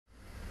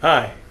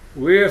Hi,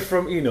 we're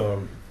from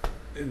Enorm.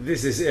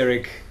 This is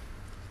Eric.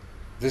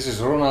 This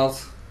is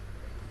Ronald.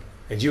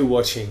 And you're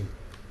watching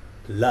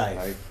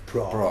Live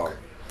Prog.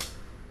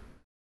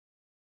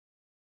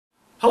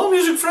 Hello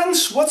music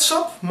friends, what's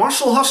up?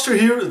 Marcel Haster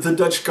here, the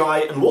Dutch guy,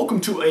 and welcome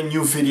to a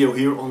new video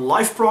here on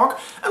Live Prog,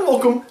 and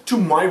welcome to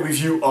my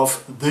review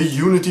of The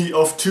Unity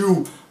of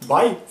Two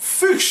by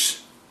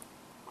Fuchs.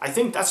 I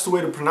think that's the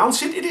way to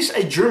pronounce it. It is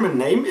a German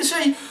name. It's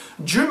a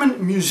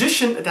German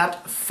musician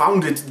that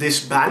founded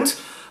this band,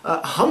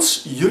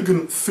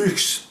 Hans-Jürgen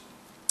Fuchs.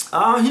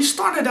 He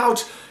started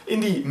out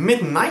in the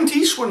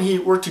mid-90s when he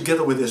worked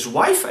together with his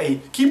wife, a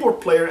keyboard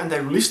player, and they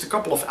released a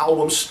couple of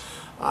albums.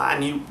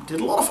 And he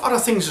did a lot of other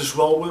things as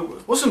well,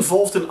 was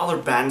involved in other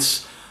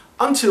bands,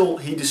 until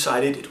he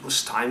decided it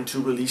was time to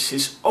release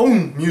his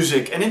own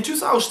music. And in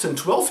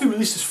 2012 he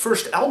released his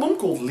first album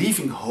called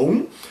Leaving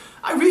Home.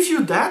 I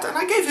reviewed that and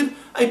I gave it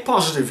a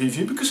positive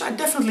review because I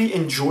definitely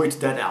enjoyed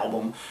that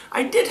album.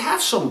 I did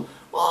have some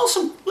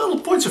little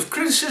points of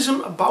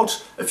criticism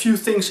about a few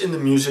things in the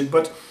music,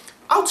 but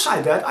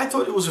outside that, I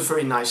thought it was a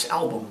very nice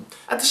album.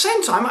 At the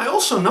same time, I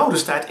also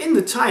noticed that in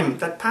the time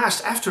that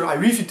passed after I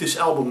reviewed this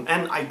album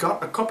and I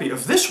got a copy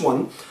of this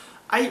one,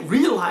 I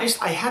realized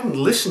I hadn't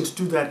listened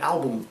to that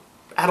album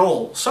at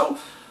all. So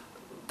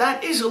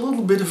that is a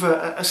little bit of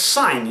a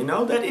sign, you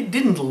know, that it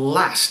didn't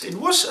last. It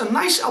was a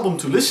nice album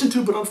to listen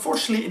to, but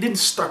unfortunately it didn't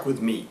stuck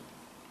with me.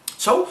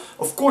 So,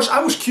 of course,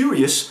 I was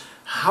curious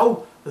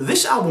how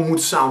this album would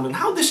sound and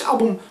how this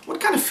album,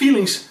 what kind of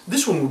feelings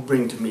this one would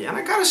bring to me. And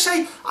I gotta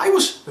say, I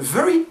was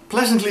very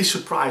pleasantly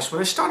surprised when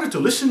I started to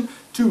listen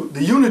to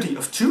The Unity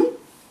of Two.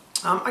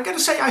 I gotta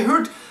say, I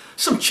heard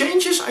some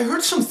changes, I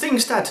heard some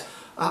things that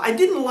I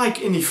didn't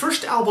like in the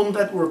first album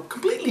that were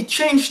completely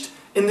changed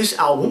in this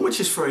album,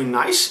 which is very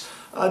nice.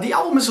 The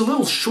album is a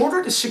little shorter,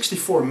 it's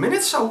 64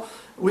 minutes, so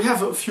we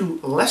have a few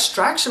less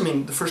tracks. I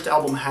mean, the first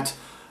album had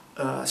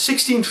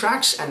 16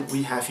 tracks, and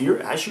we have here,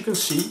 as you can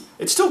see,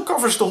 it still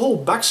covers the whole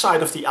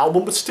backside of the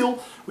album, but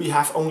still we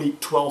have only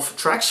 12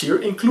 tracks here,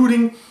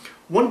 including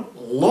one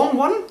long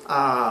one,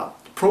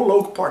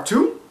 Prologue Part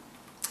 2.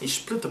 He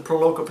split the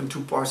prologue up in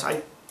two parts.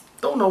 I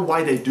don't know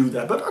why they do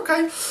that, but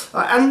okay.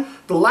 And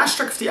the last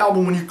track of the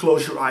album, When You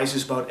Close Your Eyes,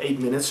 is about 8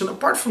 minutes, and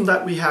apart from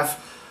that we have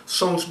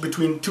songs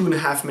between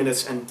 2.5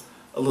 minutes and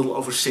a little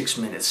over 6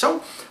 minutes.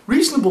 So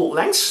reasonable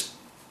lengths.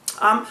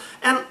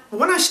 And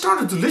when I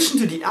started to listen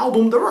to the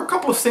album, there were a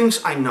couple of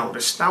things I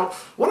noticed. Now,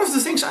 one of the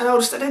things I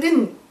noticed that I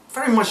didn't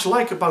very much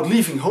like about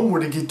Leaving Home were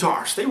the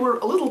guitars. They were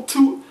a little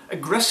too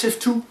aggressive,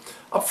 too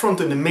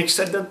upfront in the mix,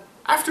 that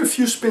after a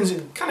few spins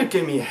it kind of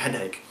gave me a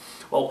headache.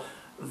 Well,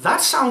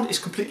 that sound is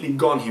completely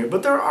gone here,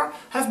 but there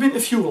have been a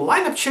few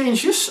lineup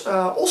changes,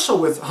 also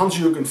with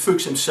Hans-Jürgen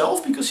Fuchs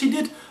himself, because he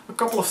did a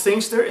couple of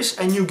things. There is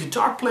a new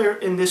guitar player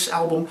in this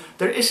album,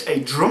 there is a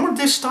drummer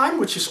this time,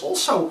 which is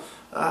also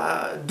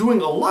doing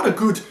a lot of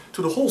good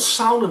to the whole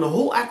sound and the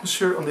whole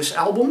atmosphere on this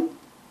album.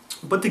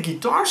 But the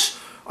guitars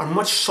are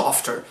much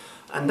softer,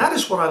 and that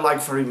is what I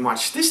like very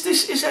much. This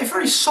is a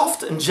very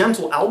soft and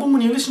gentle album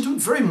when you listen to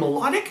it, very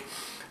melodic.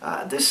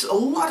 There's a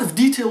lot of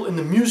detail in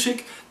the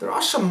music. There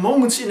are some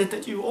moments in it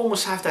that you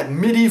almost have that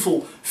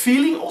medieval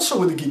feeling, also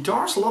with the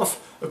guitars, a lot of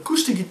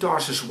acoustic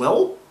guitars as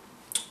well.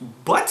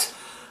 But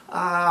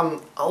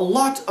a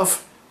lot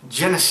of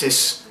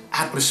Genesis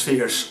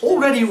atmospheres.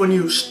 Already when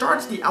you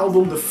start the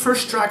album, the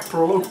first track,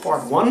 Prologue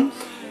Part 1,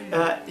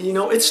 you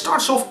know, it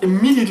starts off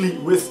immediately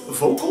with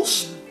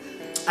vocals.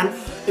 And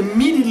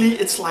immediately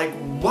it's like,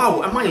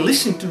 wow, am I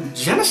listening to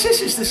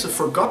Genesis? Is this a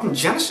forgotten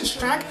Genesis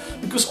track?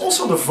 Because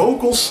also the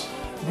vocals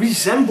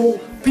resemble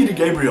Peter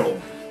Gabriel.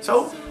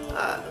 So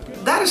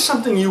that is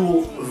something you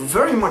will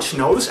very much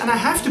notice, and I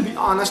have to be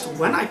honest,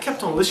 when I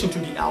kept on listening to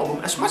the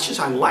album, as much as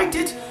I liked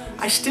it,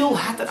 I still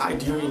had that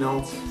idea, you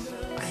know,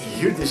 I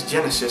hear this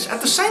Genesis.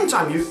 At the same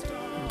time, you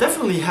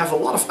definitely have a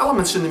lot of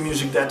elements in the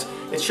music that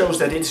it shows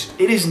that it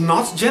is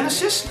not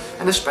Genesis,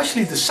 and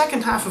especially the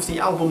second half of the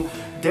album,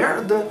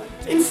 there the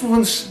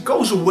influence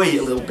goes away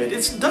a little bit.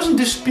 It doesn't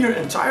disappear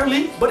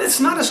entirely, but it's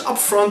not as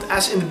upfront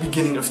as in the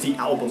beginning of the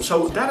album,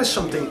 so that is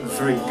something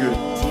very good.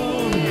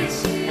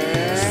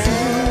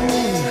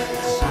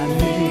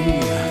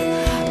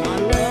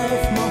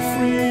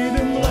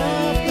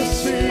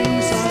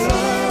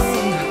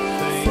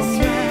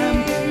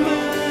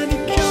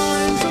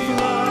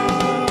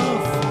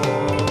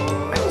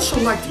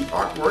 I like the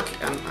artwork,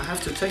 and I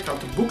have to take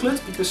out the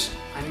booklet because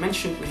I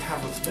mentioned we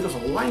have a bit of a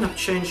lineup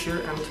change here,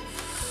 and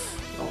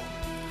well,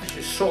 as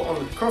you saw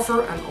on the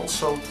cover and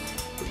also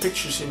the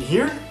pictures in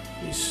here,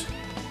 these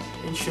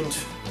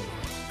ancient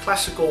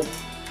classical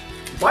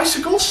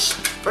bicycles,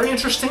 very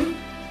interesting.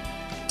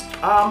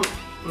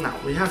 Now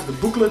we have the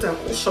booklet, and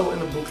also in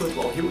the booklet,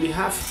 well, here we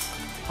have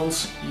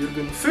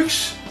Hans-Jürgen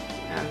Fuchs,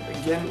 and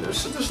again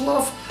there's a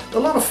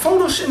lot of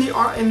photos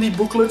in the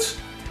booklet.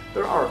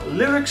 There are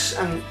lyrics,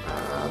 and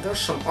there's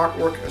some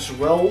artwork as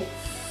well,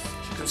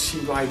 as you can see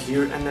right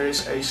here, and there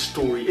is a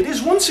story. It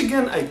is once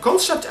again a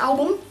concept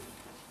album.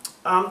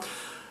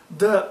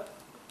 The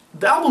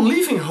The album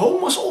Leaving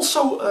Home was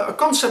also a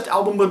concept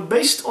album, but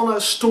based on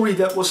a story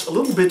that was a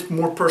little bit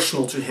more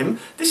personal to him.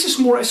 This is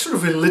more a sort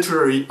of a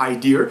literary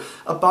idea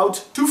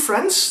about two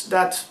friends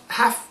that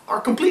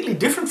are completely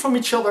different from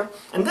each other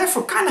and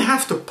therefore kind of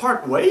have to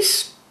part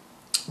ways.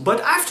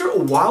 But after a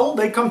while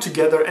they come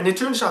together, and it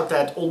turns out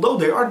that although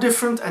they are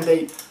different and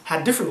they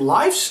had different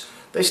lives,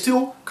 they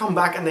still come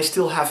back and they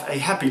still have a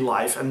happy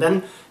life. And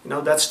then, you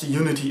know, that's the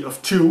unity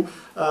of two,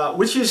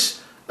 which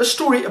is a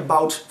story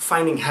about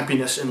finding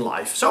happiness in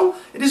life. So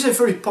it is a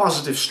very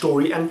positive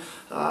story, and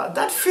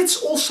that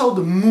fits also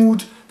the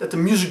mood that the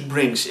music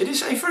brings. It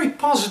is a very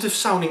positive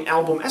sounding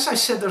album. As I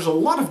said, there's a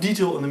lot of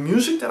detail in the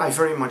music that I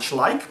very much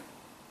like.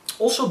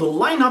 Also, the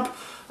lineup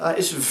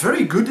is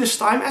very good this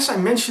time. As I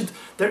mentioned,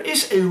 there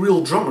is a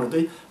real drummer.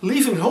 The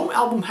Leaving Home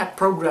album had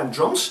programmed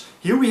drums.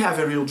 Here we have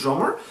a real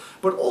drummer,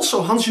 but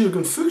also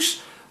Hans-Jürgen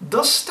Fuchs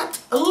does step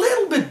a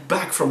little bit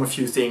back from a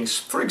few things.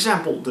 For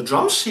example, the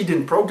drums, he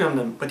didn't program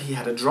them, but he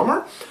had a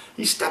drummer.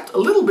 He stepped a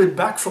little bit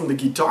back from the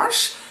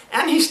guitars,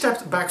 and he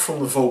stepped back from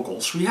the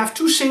vocals. We have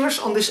two singers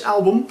on this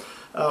album.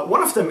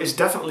 One of them is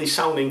definitely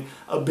sounding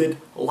a bit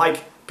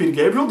like Peter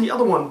Gabriel. The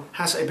other one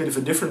has a bit of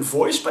a different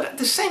voice, but at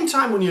the same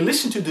time, when you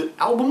listen to the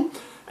album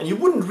and you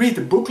wouldn't read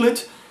the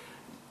booklet,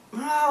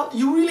 well,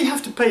 you really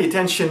have to pay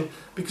attention,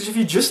 because if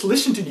you just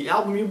listen to the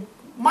album, you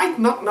might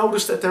not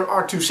notice that there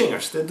are two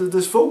singers. The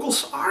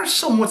vocals are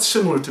somewhat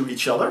similar to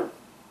each other.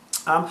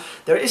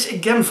 There is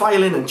again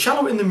violin and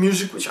cello in the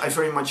music, which I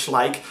very much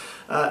like.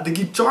 The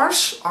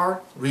guitars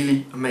are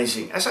really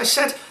amazing. As I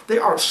said, they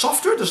are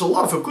softer. There's a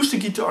lot of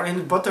acoustic guitar in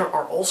it, but there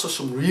are also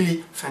some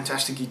really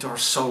fantastic guitar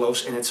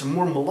solos in it. Some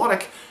more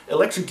melodic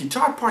electric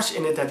guitar parts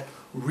in it that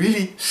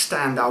really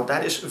stand out.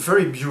 That is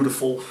very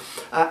beautiful.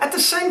 At the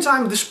same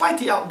time, despite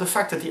the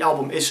fact that the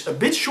album is a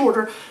bit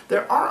shorter,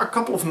 there are a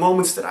couple of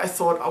moments that I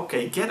thought,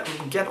 okay,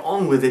 get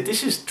on with it.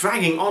 This is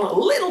dragging on a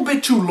little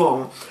bit too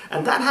long.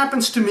 And that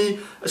happens to me,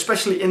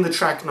 especially in the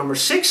track number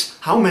 6,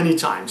 How Many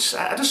Times.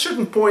 At a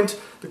certain point,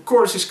 the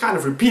chorus is kind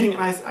of repeating,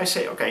 and I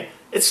say, okay,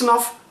 it's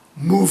enough,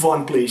 move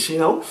on please, you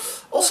know.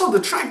 Also, the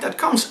track that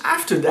comes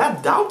after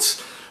that,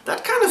 Doubts,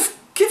 that kind of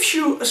gives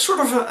you a sort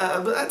of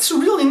it's a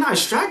really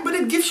nice track, but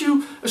it gives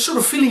you a sort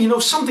of feeling, you know,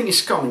 something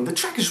is coming. The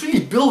track is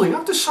really building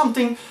up to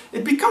something.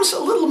 It becomes a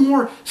little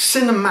more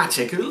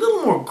cinematic, a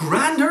little more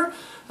grander,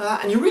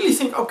 and you really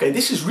think, okay,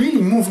 this is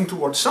really moving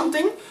towards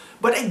something.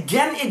 But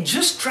again, it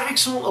just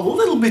drags on a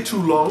little bit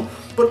too long.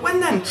 But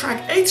when then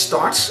track 8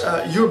 starts,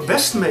 Your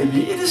Best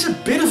Maybe, it is a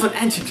bit of an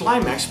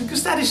anticlimax,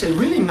 because that is a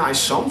really nice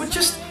song, but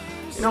just,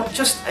 you know,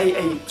 just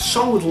a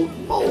song with,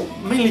 well,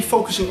 mainly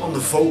focusing on the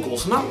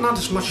vocals, not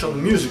as much on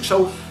the music.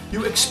 So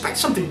you expect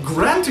something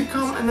grand to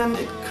come, and then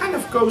it kind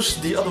of goes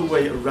the other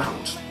way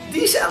around.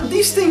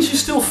 These things you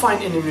still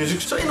find in the music.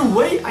 So in a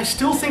way, I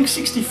still think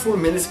 64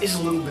 minutes is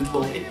a little bit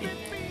long. It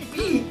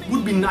really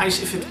would be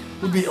nice if it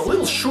would be a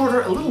little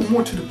shorter, a little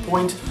more to the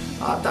point.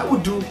 That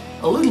would do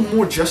a little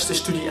more justice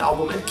to the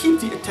album and keep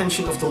the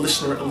attention of the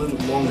listener a little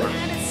longer.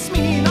 It's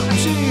me, not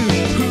you,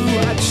 who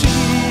I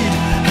cheat.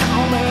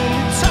 How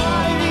many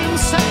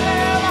times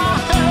have I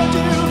heard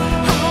you?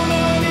 How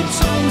many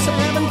times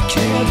haven't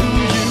cared who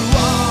you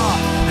are?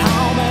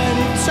 How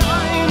many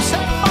times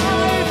have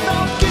I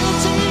felt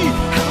guilty?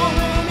 How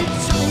many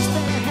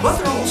times But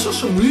there are also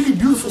some really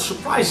beautiful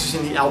surprises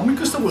in the album,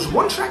 because there was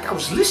one track I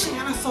was listening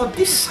and I thought,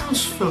 this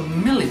sounds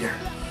familiar.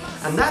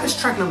 And that is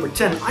track number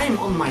 10, I Am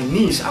On My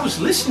Knees. I was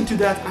listening to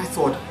that and I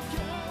thought,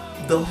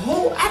 the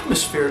whole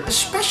atmosphere,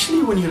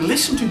 especially when you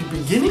listen to the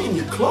beginning and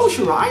you close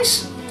your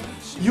eyes,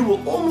 you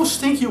will almost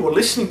think you are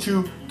listening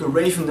to The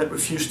Raven That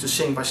Refused to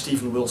Sing by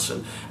Steven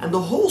Wilson. And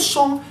the whole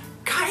song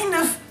kind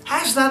of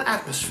has that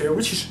atmosphere,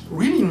 which is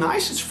really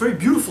nice. It's a very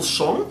beautiful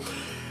song.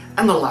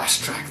 And the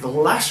last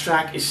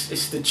track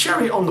is the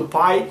cherry on the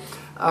pie.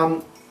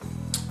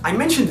 I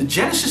mentioned the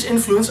Genesis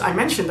influence. I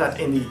mentioned that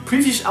in the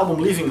previous album,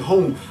 Leaving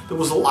Home, there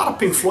was a lot of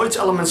Pink Floyd's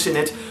elements in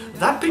it.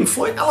 That Pink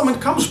Floyd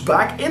element comes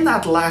back in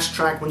that last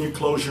track when you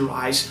close your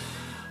eyes.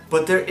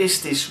 But there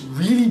is this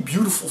really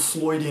beautiful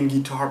Floydian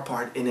guitar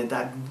part in it,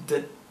 that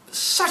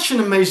such an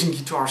amazing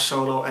guitar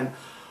solo, and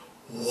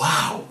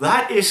wow,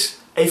 that is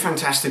a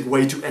fantastic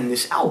way to end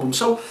this album.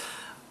 So,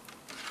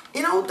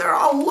 you know, there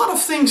are a lot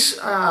of things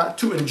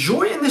to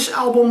enjoy in this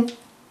album.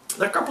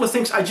 There are a couple of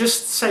things I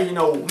just say, you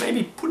know,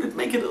 maybe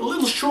make it a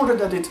little shorter,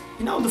 that it,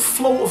 you know, the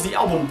flow of the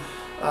album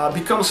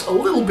becomes a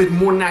little bit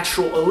more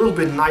natural, a little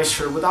bit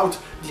nicer, without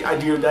the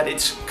idea that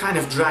it's kind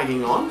of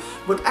dragging on.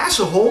 But as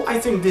a whole, I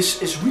think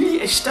this is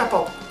really a step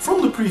up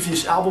from the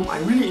previous album. I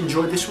really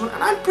enjoyed this one,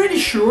 and I'm pretty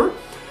sure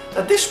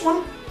that this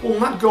one will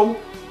not go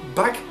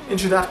back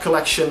into that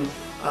collection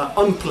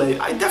unplayed.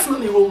 I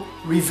definitely will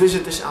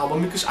revisit this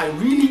album, because I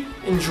really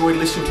enjoyed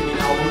listening to the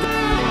album.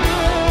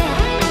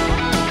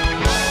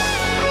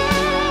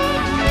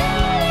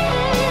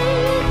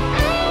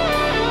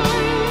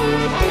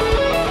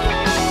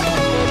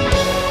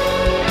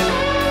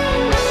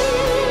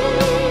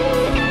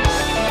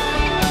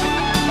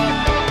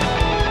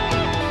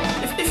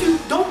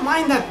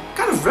 That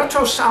kind of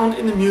retro sound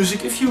in the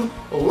music, if you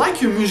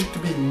like your music to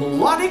be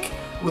melodic,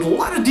 with a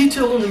lot of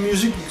detail in the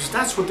music, because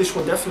that's what this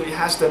one definitely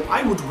has, then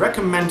I would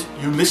recommend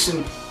you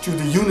listen to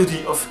the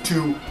Unity of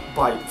Two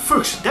by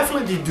Fuchs.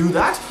 Definitely do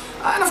that.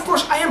 And of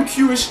course I am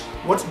curious,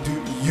 what do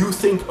you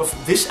think of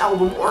this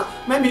album, or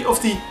maybe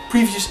of the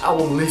previous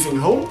album Leaving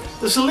Home?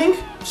 There's a link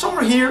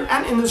somewhere here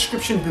and in the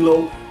description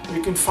below where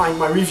you can find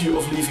my review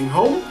of Leaving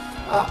Home.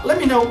 Let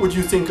me know what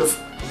you think of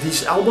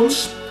these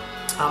albums.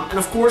 And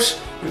of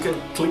course you can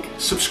click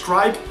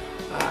subscribe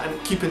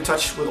and keep in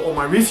touch with all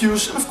my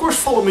reviews. And of course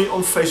follow me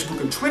on Facebook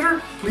and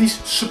Twitter. Please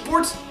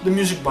support the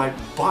music by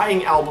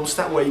buying albums.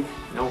 That way,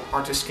 you know,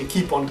 artists can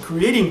keep on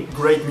creating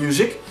great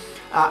music.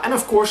 And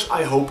of course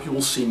I hope you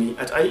will see me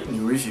at a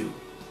new review.